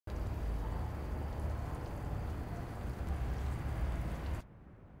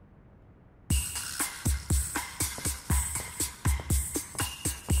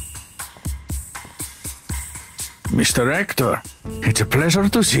Mr. Hector. It's a pleasure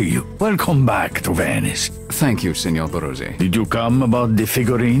to see you. Welcome back to Venice. Thank you, Signor Barozzi. Did you come about the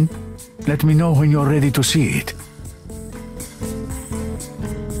figurine? Let me know when you're ready to see it.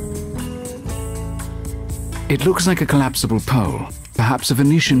 It looks like a collapsible pole, perhaps a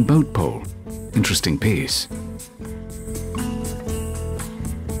Venetian boat pole. Interesting piece.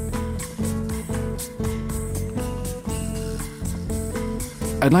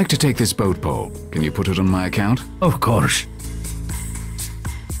 I'd like to take this boat pole. Can you put it on my account? Of course.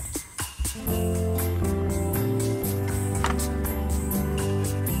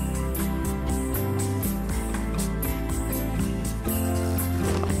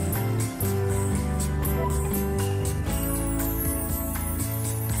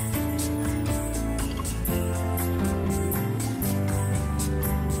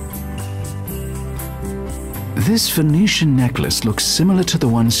 This Venetian necklace looks similar to the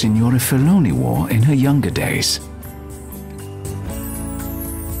one Signora Filoni wore in her younger days.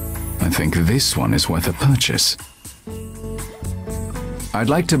 I think this one is worth a purchase. I'd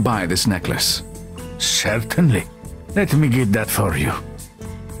like to buy this necklace. Certainly. Let me get that for you.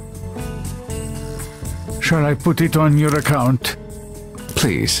 Shall I put it on your account?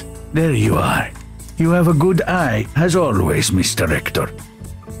 Please. There you are. You have a good eye, as always, Mr. Hector.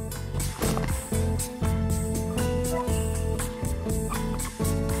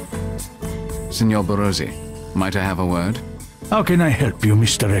 Signor Barozzi, might I have a word? How can I help you,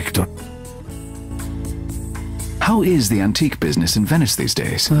 Mr. Hector? How is the antique business in Venice these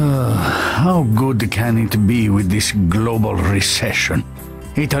days? How good can it be with this global recession?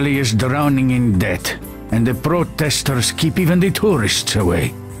 Italy is drowning in debt, and the protesters keep even the tourists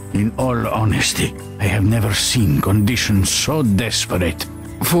away. In all honesty, I have never seen conditions so desperate.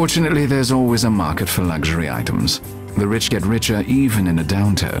 Fortunately, there's always a market for luxury items. The rich get richer even in a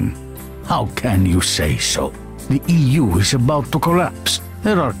downturn. How can you say so? The EU is about to collapse.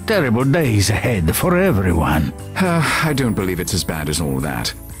 There are terrible days ahead for everyone. I don't believe it's as bad as all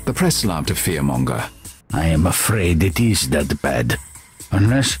that. The press love to fearmonger. I am afraid it is that bad.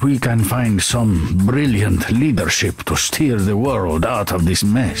 Unless we can find some brilliant leadership to steer the world out of this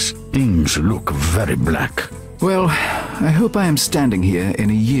mess, things look very black. Well, I hope I am standing here in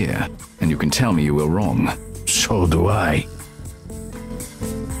a year, and you can tell me you were wrong. So do I.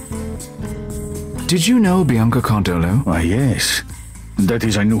 Did you know Bianca Cardolo? Why, yes. That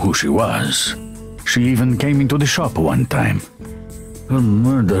is, I knew who she was. She even came into the shop one time. Her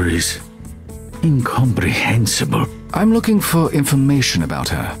murder is incomprehensible. I'm looking for information about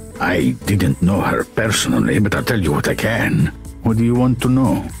her. I didn't know her personally, but I'll tell you what I can. What do you want to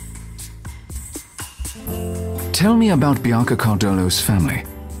know? Tell me about Bianca Cardolo's family.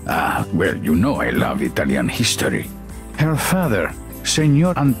 Well, you know I love Italian history. Her father,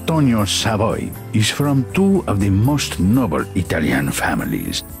 Signor Antonio Savoy, is from two of the most noble Italian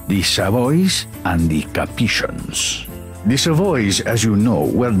families, the Savoys and the Capetians. The Savoys, as you know,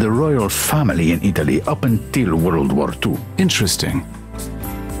 were the royal family in Italy up until World War II. Interesting.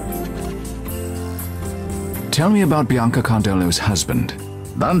 Tell me about Bianca Cardolo's husband.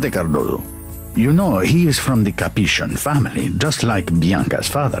 Dante Cardolo. You know, he is from the Capetian family, just like Bianca's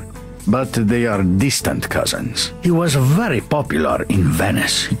father. But they are distant cousins. He was very popular in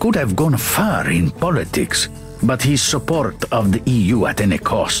Venice. He could have gone far in politics, but his support of the EU at any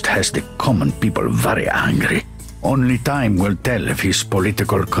cost has the common people very angry. Only time will tell if his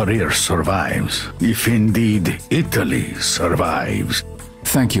political career survives, if indeed Italy survives.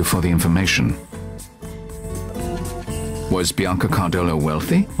 Thank you for the information. Was Bianca Cardolo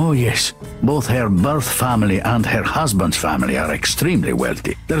wealthy? Oh yes, both her birth family and her husband's family are extremely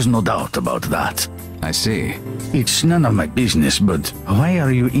wealthy. There's no doubt about that. I see. It's none of my business, but why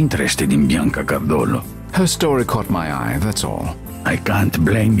are you interested in Bianca Cardolo? Her story caught my eye, that's all. I can't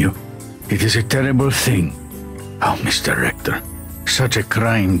blame you. It is a terrible thing. Oh, Mr. Rector, such a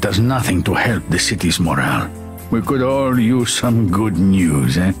crime does nothing to help the city's morale. We could all use some good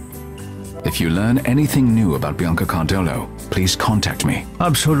news, eh? If you learn anything new about Bianca Cardolo, please contact me.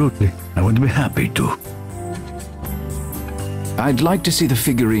 Absolutely. I would be happy to. I'd like to see the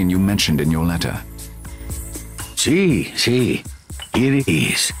figurine you mentioned in your letter. See. Here it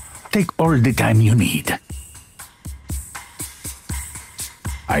is. Take all the time you need.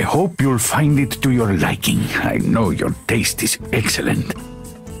 I hope you'll find it to your liking. I know your taste is excellent.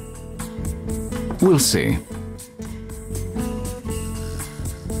 We'll see.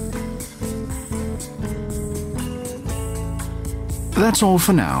 That's all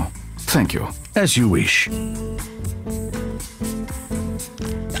for now. Thank you. As you wish.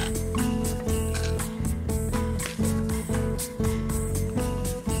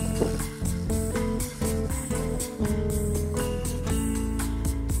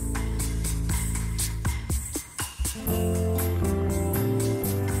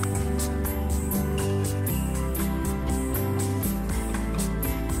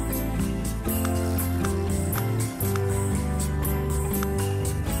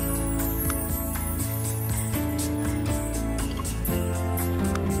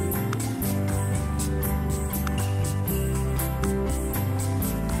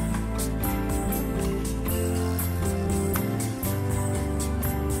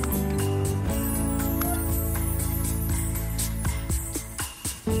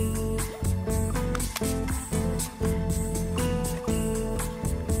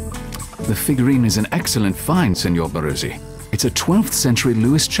 The figurine is an excellent find, Signor Baruzzi. It's a 12th century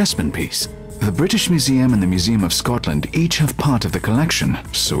Lewis Chessman piece. The British Museum and the Museum of Scotland each have part of the collection,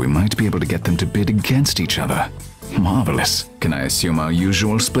 so we might be able to get them to bid against each other. Marvelous. Can I assume our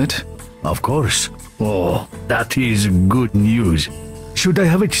usual split? Of course. Oh, that is good news. Should I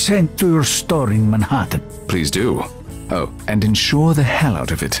have it sent to your store in Manhattan? Please do. Oh, and insure the hell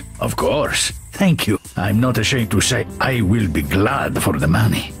out of it. Of course. Thank you. I'm not ashamed to say I will be glad for the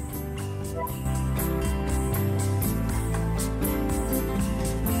money.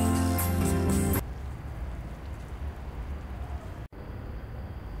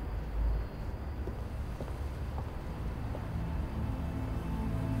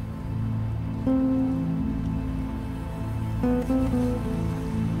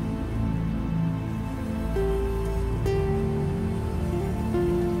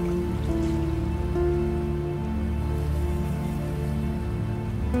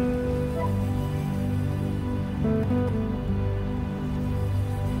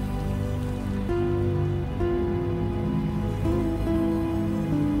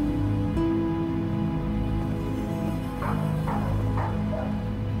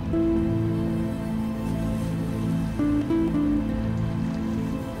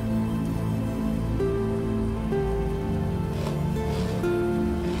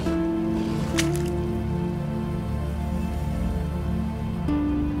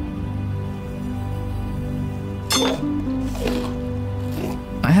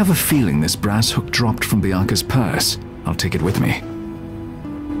 I have a feeling this brass hook dropped from Bianca's purse. I'll take it with me.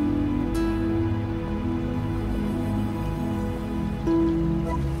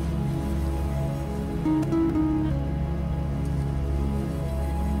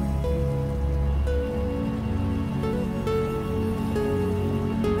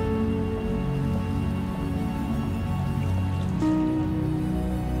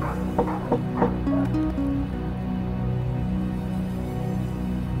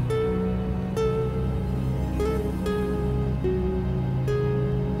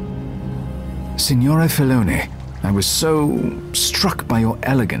 Signore Filoni, I was so struck by your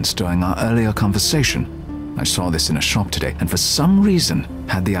elegance during our earlier conversation. I saw this in a shop today, and for some reason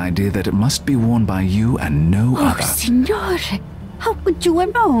had the idea that it must be worn by you and no other. Oh, Signore, how could you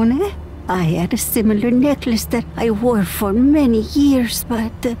have known, eh? I had a similar necklace that I wore for many years,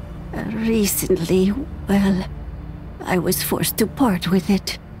 but recently, well, I was forced to part with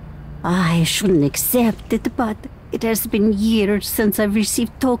it. I shouldn't accept it, but it has been years since I've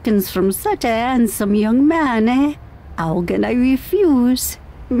received tokens from such a handsome young man, eh? How can I refuse?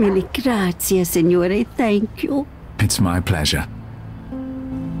 Mille grazie, Signore, thank you. It's my pleasure.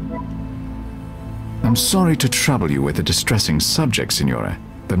 I'm sorry to trouble you with a distressing subject, Signore,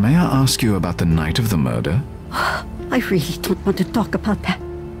 but may I ask you about the night of the murder? I really don't want to talk about that.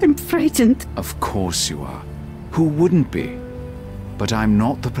 I'm frightened. Of course you are. Who wouldn't be? But I'm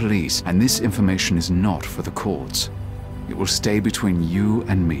not the police, and this information is not for the courts. It will stay between you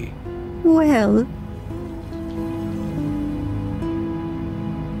and me. Well,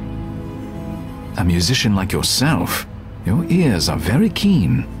 a musician like yourself, your ears are very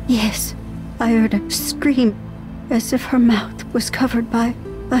keen. yes, I heard a scream, as if her mouth was covered by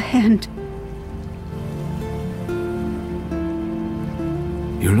a hand.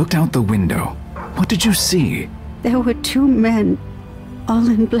 You looked out the window. What did you see? There were two men, all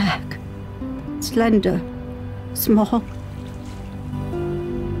in black, slender, small.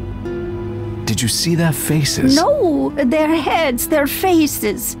 Did you see their faces? No, their heads, their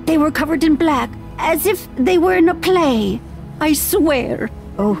faces. They were covered in black, as if they were in a play. I swear.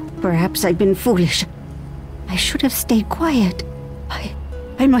 Oh, perhaps I've been foolish. I should have stayed quiet.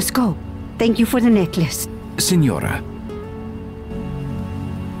 I must go. Thank you for the necklace. Signora.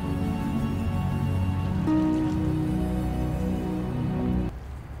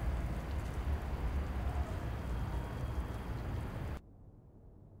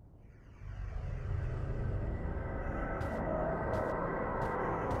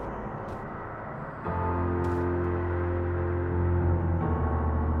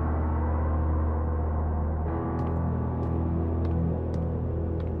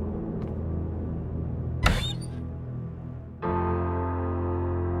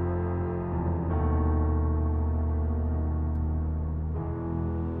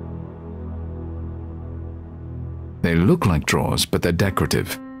 They look like drawers, but they're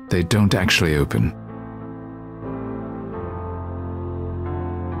decorative. They don't actually open.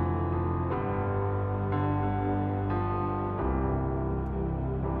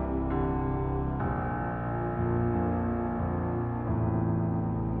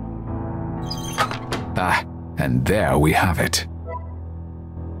 Ah, and there we have it.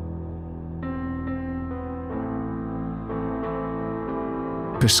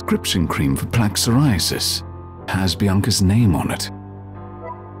 prescription cream for plaque psoriasis. Has Bianca's name on it.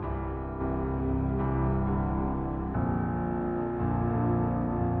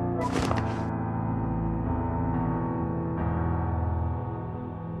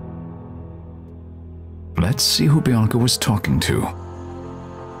 Let's see who Bianca was talking to.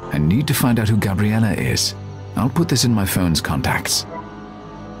 I need to find out who Gabriella is. I'll put this in my phone's contacts.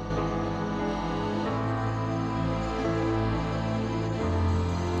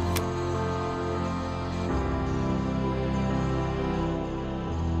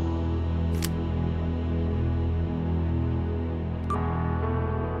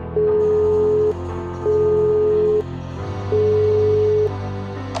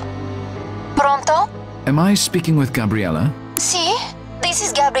 Pronto? Am I speaking with Gabriella? Si, this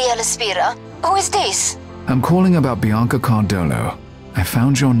is Gabriella Spira. Who is this? I'm calling about Bianca Cardolo. I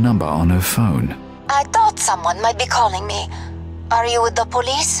found your number on her phone. I thought someone might be calling me. Are you with the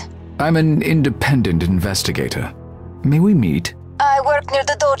police? I'm an independent investigator. May we meet? I work near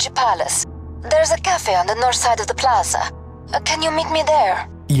the Doji Palace. There's a cafe on the north side of the plaza. Can you meet me there?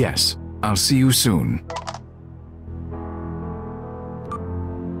 Yes, I'll see you soon.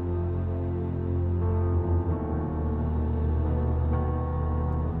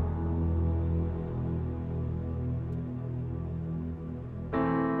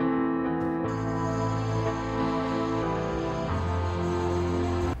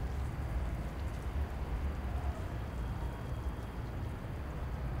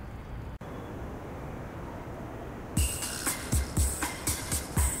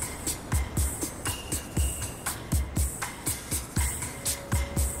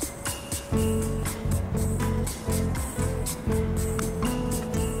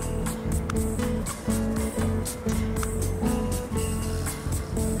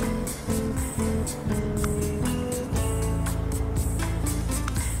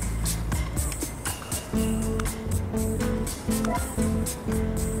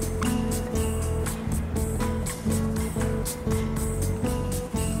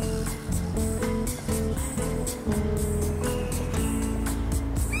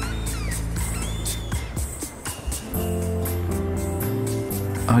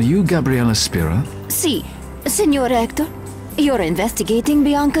 Are you Gabriella Spira? Si, Signor Hector. You're investigating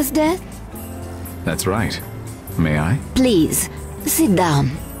Bianca's death? That's right. May I? Please, sit down.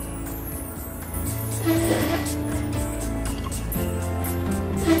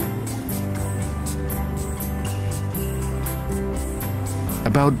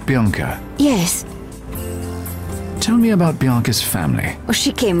 About Bianca. Yes, Tell me about Bianca's family.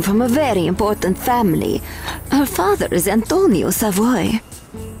 she came from a very important family. Her father is Antonio Savoy.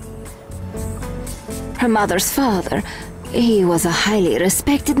 Her mother's father, he was a highly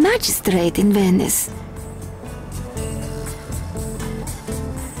respected magistrate in Venice.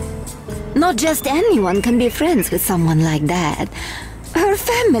 Not just anyone can be friends with someone like that. Her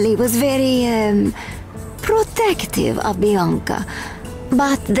family was very, protective of Bianca,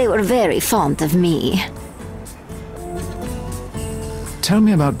 but they were very fond of me. Tell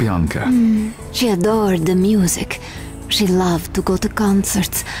me about Bianca. She adored the music. She loved to go to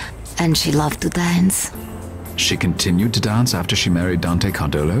concerts, and she loved to dance. She continued to dance after she married Dante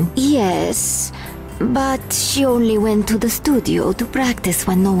Cardolo? Yes, but she only went to the studio to practice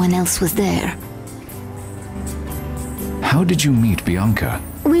when no one else was there. How did you meet Bianca?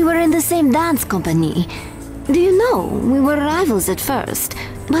 We were in the same dance company. Do you know, we were rivals at first,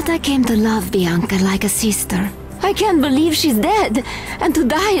 but I came to love Bianca like a sister. I can't believe she's dead, and to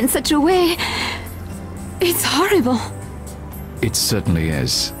die in such a way, it's horrible. It certainly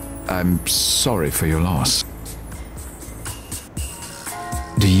is. I'm sorry for your loss.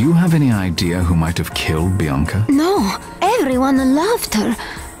 Do you have any idea who might have killed Bianca? No, everyone loved her.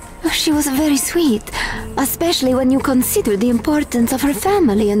 She was very sweet, especially when you consider the importance of her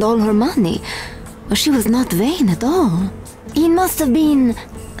family and all her money. She was not vain at all. He must have been,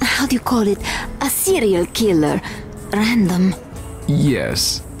 how do you call it, a serial killer. Random.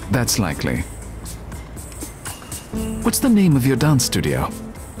 Yes, that's likely. What's the name of your dance studio?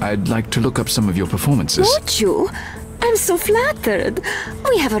 I'd like to look up some of your performances. Would you? I'm so flattered.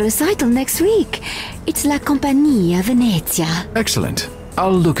 We have a recital next week. It's La Compagnia Venezia. Excellent.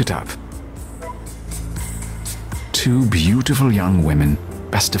 I'll look it up. Two beautiful young women,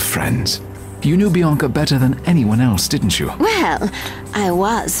 best of friends. You knew Bianca better than anyone else, didn't you? Well, I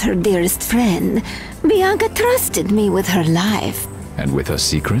was her dearest friend. Bianca trusted me with her life. And with her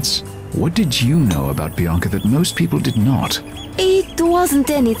secrets? What did you know about Bianca that most people did not? It wasn't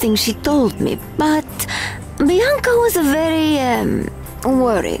anything she told me, but Bianca was very,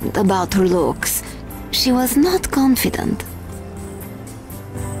 worried about her looks. She was not confident.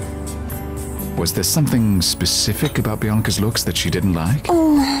 Was there something specific about Bianca's looks that she didn't like?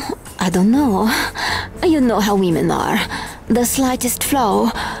 Oh, I don't know. You know how women are. The slightest flaw.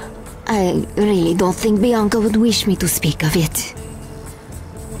 I really don't think Bianca would wish me to speak of it.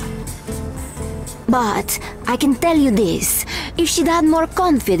 But I can tell you this. If she'd had more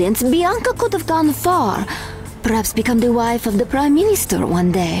confidence, Bianca could have gone far. Perhaps become the wife of the Prime Minister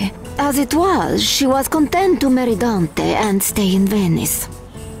one day. As it was, she was content to marry Dante and stay in Venice.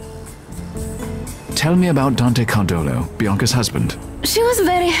 Tell me about Dante Cardolo, Bianca's husband. She was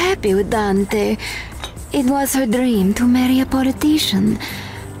very happy with Dante. It was her dream to marry a politician.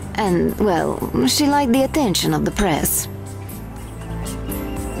 And, well, she liked the attention of the press.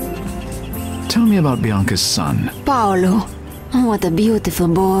 Tell me about Bianca's son. Paolo. What a beautiful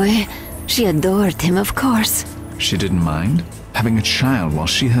boy. She adored him, of course. She didn't mind? Having a child while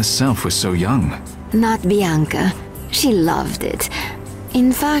she herself was so young. Not Bianca. She loved it.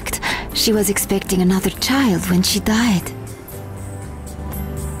 In fact, she was expecting another child when she died.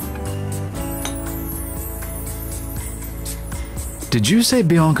 Did you say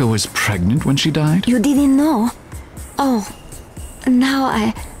Bianca was pregnant when she died? You didn't know? Oh, now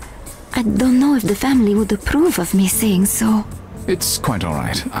I don't know if the family would approve of me saying so. It's quite all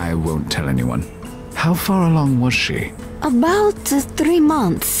right. I won't tell anyone. How far along was she? About 3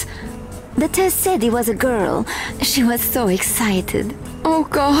 months. The test said it was a girl. She was so excited. Oh,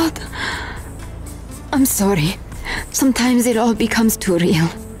 God. I'm sorry. Sometimes it all becomes too real.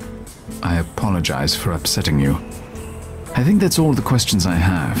 I apologize for upsetting you. I think that's all the questions I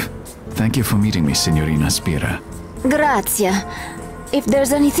have. Thank you for meeting me, Signorina Spira. Grazie. If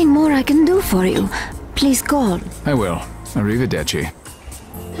there's anything more I can do for you, please call. I will. Arrivederci.